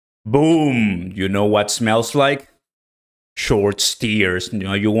Boom! You know what smells like? Short steers.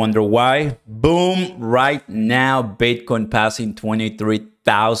 You wonder why? Boom! Right now, Bitcoin passing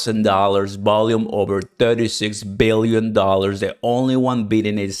 $23,000, volume over $36 billion. The only one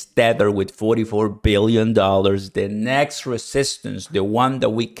beating is Tether with $44 billion. The next resistance, the one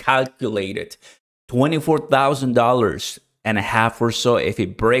that we calculated, $24,000 and a half or so. If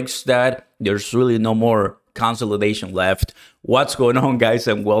it breaks that, there's really no more consolidation left. What's going on, guys,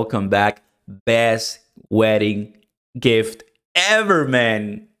 and welcome back. Best wedding gift ever,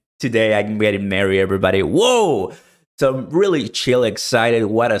 man. Today I'm getting married, everybody. Whoa! So I'm really chill, excited.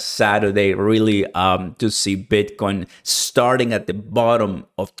 What a Saturday, really, to see Bitcoin starting at the bottom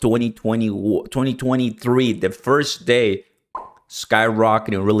of 2023, the first day,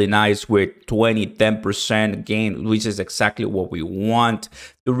 skyrocketing really nice with 10% gain, which is exactly what we want.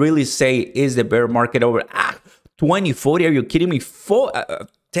 To really say, is the bear market over? 20, 40, are you kidding me?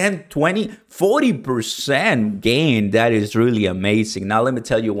 10, 20, 40% gain. That is really amazing. Now, let me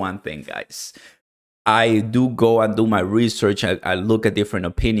tell you one thing, guys. I do go and do my research. I look at different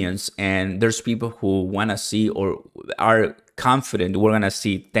opinions, and there's people who want to see or are confident we're going to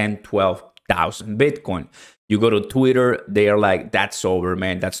see 10, 12,000 Bitcoin. You go to Twitter, they are like, that's over,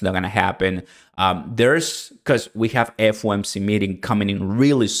 man. That's not going to happen. Because we have FOMC meeting coming in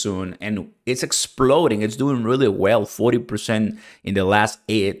really soon, and it's exploding. It's doing really well, 40% in the last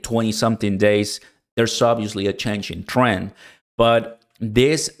 20-something days. There's obviously a change in trend. But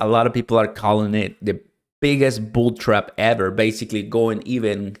this, a lot of people are calling it the biggest bull trap ever, basically going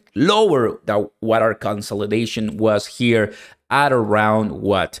even lower than what our consolidation was here at around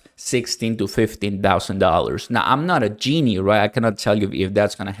what, $16,000 to $15,000. Now, I'm not a genie, right? I cannot tell you if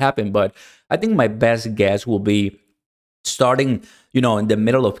that's going to happen, but I think my best guess will be starting, in the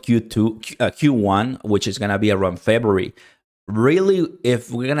middle of Q1, which is going to be around February. Really,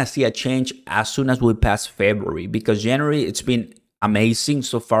 if we're going to see a change as soon as we pass February, because January, it's been amazing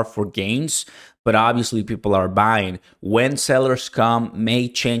so far for gains, but obviously people are buying. When sellers come, may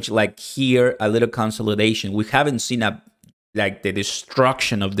change, like here, a little consolidation. We haven't seen like the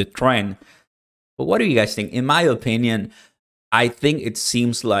destruction of the trend. But what do you guys think? In my opinion, I think it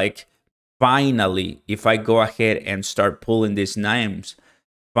seems like finally, if I go ahead and start pulling these names,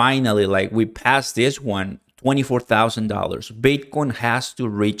 finally, like we passed this one, $24,000. Bitcoin has to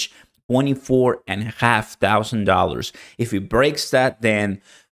reach $24,500. If it breaks that, then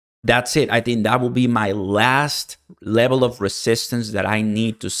that's it. I think that will be my last level of resistance that I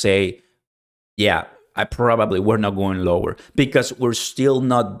need to say, yeah, we're not going lower, because we're still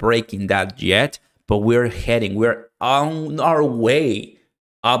not breaking that yet, but we're on our way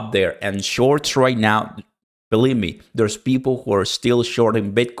up there. And shorts right now, believe me, there's people who are still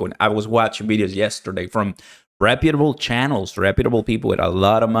shorting Bitcoin. I was watching videos yesterday from reputable channels, reputable people with a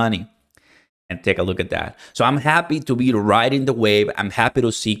lot of money. And take a look at that. So I'm happy to be riding the wave. I'm happy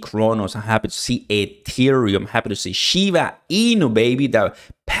to see Cronos. I'm happy to see Ethereum. I'm happy to see Shiba Inu, baby, that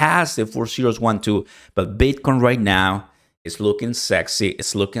passed the 4012. But Bitcoin right now is looking sexy.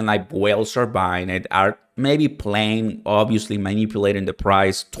 It's looking like whales are buying it, are maybe playing, obviously manipulating the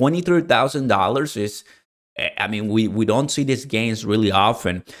price. $23,000 is, I mean, we don't see these gains really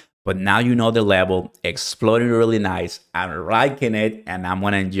often. But now you know the level, exploding really nice. I'm liking it, and I'm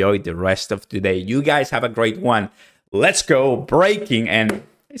going to enjoy the rest of today. You guys have a great one. Let's go, breaking, and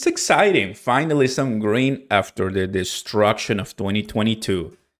it's exciting. Finally, some green after the destruction of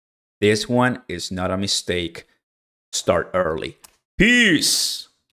 2022. This one is not a mistake. Start early. Peace.